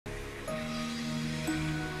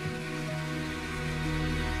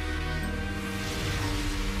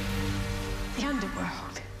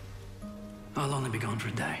underworld. I'll only be gone for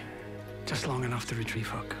a day. Just long enough to retrieve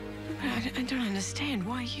Hook. But I don't understand.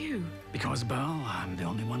 Why you? Because, Beryl, I'm the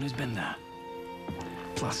only one who's been there.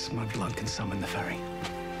 Plus, my blood can summon the ferry.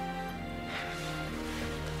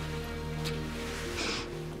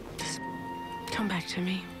 Just come back to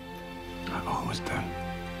me. I always do.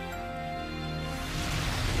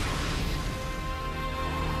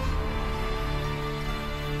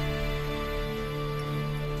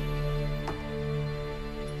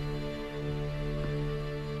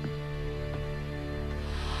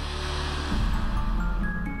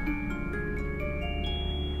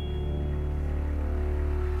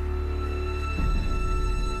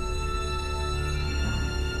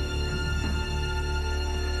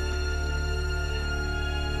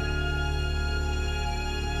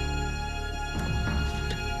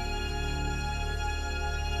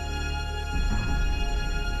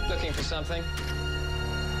 Looking for something?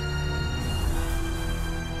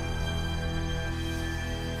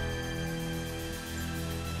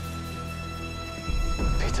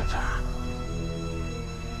 Peter Pan.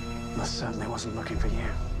 I certainly wasn't looking for you.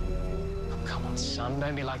 Oh, come on, son,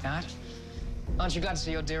 don't be like that. Aren't you glad to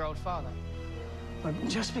see your dear old father? But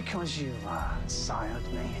just because you sired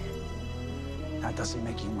me, that doesn't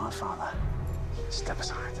make you my father. Step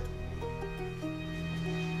aside.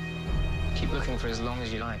 Keep looking for as long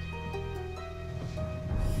as you like.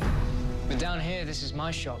 But down here, this is my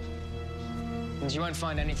shop. And you won't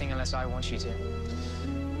find anything unless I want you to.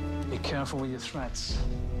 Be careful with your threats.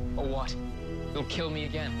 Or what? You'll kill me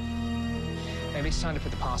again. Maybe it's time to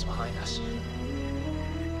put the past behind us.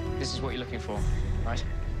 This is what you're looking for, right?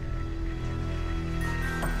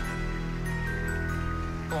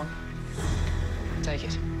 Go on. Take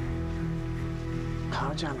it.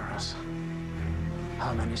 How generous.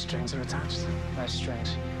 How many strings are attached? No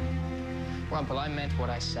strings. Rumpel, I meant what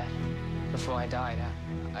I said. Before I died,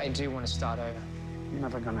 I do want to start over.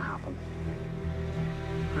 Never gonna happen.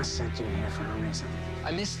 I sent you here for a reason.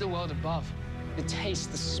 I miss the world above. The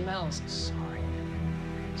taste, the smells. Sorry.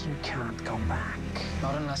 You can't go back.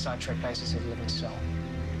 Not unless I trade places of living soul.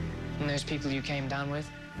 And those people you came down with,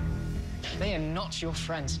 they are not your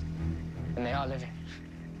friends. And they are living.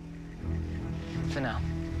 For now.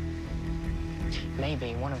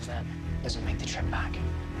 Maybe one of them doesn't make the trip back.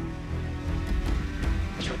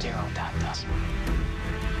 But your dear old dad does.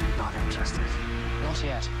 Not interested. Not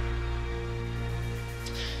yet.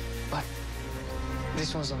 But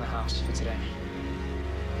this one's on the house for today.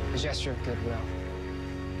 A gesture of goodwill.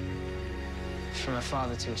 From a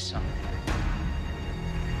father to his son.